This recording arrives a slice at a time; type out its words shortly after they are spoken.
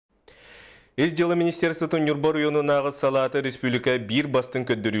Эс жылы министерствотун Ньурбаҕа районунағы салаты республика бир бастын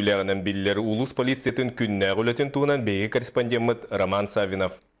көддөрүләгенен биллер улус полициятын күннә гөлөтен туунан беги корреспондент Роман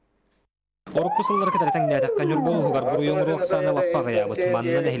Савинов. Орукку сылдьар кетеретен нәтәккә Ньурбаҕа буруйу оҥоруу аксаны лаппа аҕыйаабыт.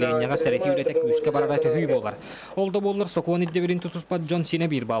 Манна нәһилеññaҕа сәрети үлетек үскә барара төһүй болар. Олда боллар сокуон иддебирин тутуспат Джон Сине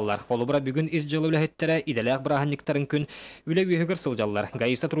бир баллар. Холубра бүгүн ис жылы үлэһиттэрэ иделээх бырааһынниктарын күн үөһүгэр сылдьаллар.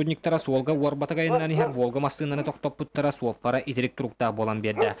 Гаи сотрудниктара суолга уорбата гайыннан ихер Волга массыынаны тохтоппуттара суоппара итирик туруктаах болан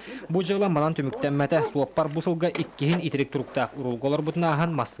берди. Бу жылы манан түмүктенмете суоппар бу сылга иккиһин итирик туруктаах урулголор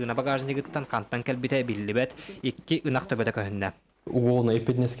бутнааһан массыына багажнигыттан кантан келбите биллибет икки ынак төбөтө көһүннэ. Уголовная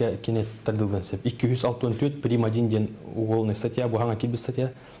эпиднеска кенет тардылдан сеп. 264 прим 1 ден уголовная статья, буханга кибис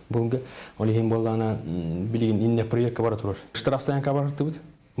статья. Булга олиген боллана билген инне проектка бара турар. Штрафсаян кабарты бит.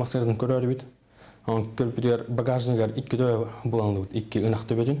 Массырдын көрөрү бит. Көлпүдер багажнигар 2 буланды бит. 2 ынак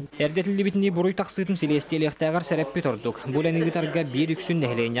төбөдүн. Эрдетилди битни буруй таксытын селестиелектагар сереппи тордук. Буленигитарга бир үксүн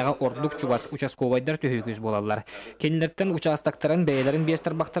нехленяга ордук чубас участковайдар төһөгүз болалар. Кенилерден участактарын бейлерин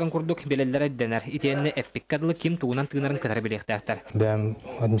бестер бактарын курдук, белеллер денер. Итенне эппиккадылы ким туунан тыынарын кытар билектактар. Бәм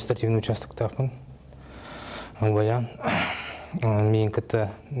административный участоктармын. Баян мен кытта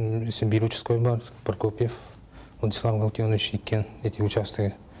бир участковый бар, Прокопьев, Владислав Галактионович иккен эти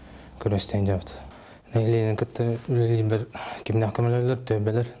участки көрөстен жабыт. Нәйлен кытта үлелер кимнәк көмөлөлөр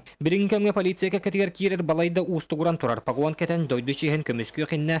төбелер. Биринкемге полицияга категор кирер балайда устугуран турар пагуан кетен дойду чиһен көмүскө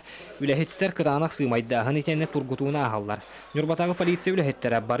кинне үлэһиттэр кыдаанак сыймайдааһын итенне тургутууна аһаллар. Ньурбатагы полиция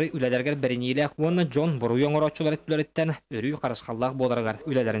үлэһиттэрэ бары үлэлэргер бериниле уонна Джон буруйу оҥороочулар иттүлэриттен өрүү карысхаллаах боларыгар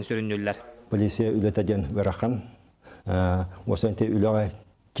үлэлэрин сүрүннүллер. Полиция үлэтеден ырахан осынте үлэҕэ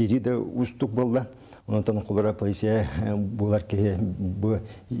кири да устук болла. Онтан кулара полиция булар ке бу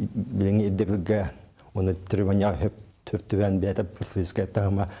билеңи иддебилге оны требования төптүбән бәтә полицейская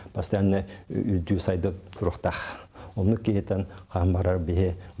тама постоянно үдү сайда турактах. Оны кейтен хамбарар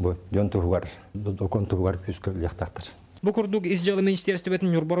бе бу жон тугар, докон тугар күскө лехтактыр. Бу курдук ис жылы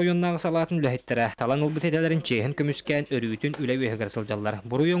министерствотун Ньурбаҕа районунагы салатын үлэһиттэрэ талан ылбыт эделерин чейин көмүскэн өрүүтүн үлэһүгэр сылдьаллар.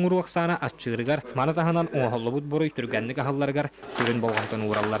 Буруй оҥоруу аксана аччыырыгар, маны таһынан оҥоһоллобут буруй түргэнник аһалларыгар сүрүн болгонтон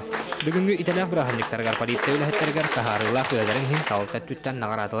уураллар. Бүгүнгү итэлээх бырааһынниктарыгар полиция үлэһиттеригер таһаарылаах үлэлерин хин салта түттэн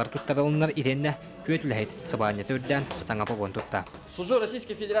наҕараадалар туттарылыннар иренне күөт үлэһит сыбаанья төрдөн саңа погон тутта. Служу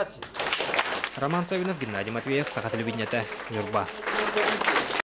Российской Федерации. Роман Савинов, Геннадий Матвеев, Саха телевидениете, Ньурбаҕа.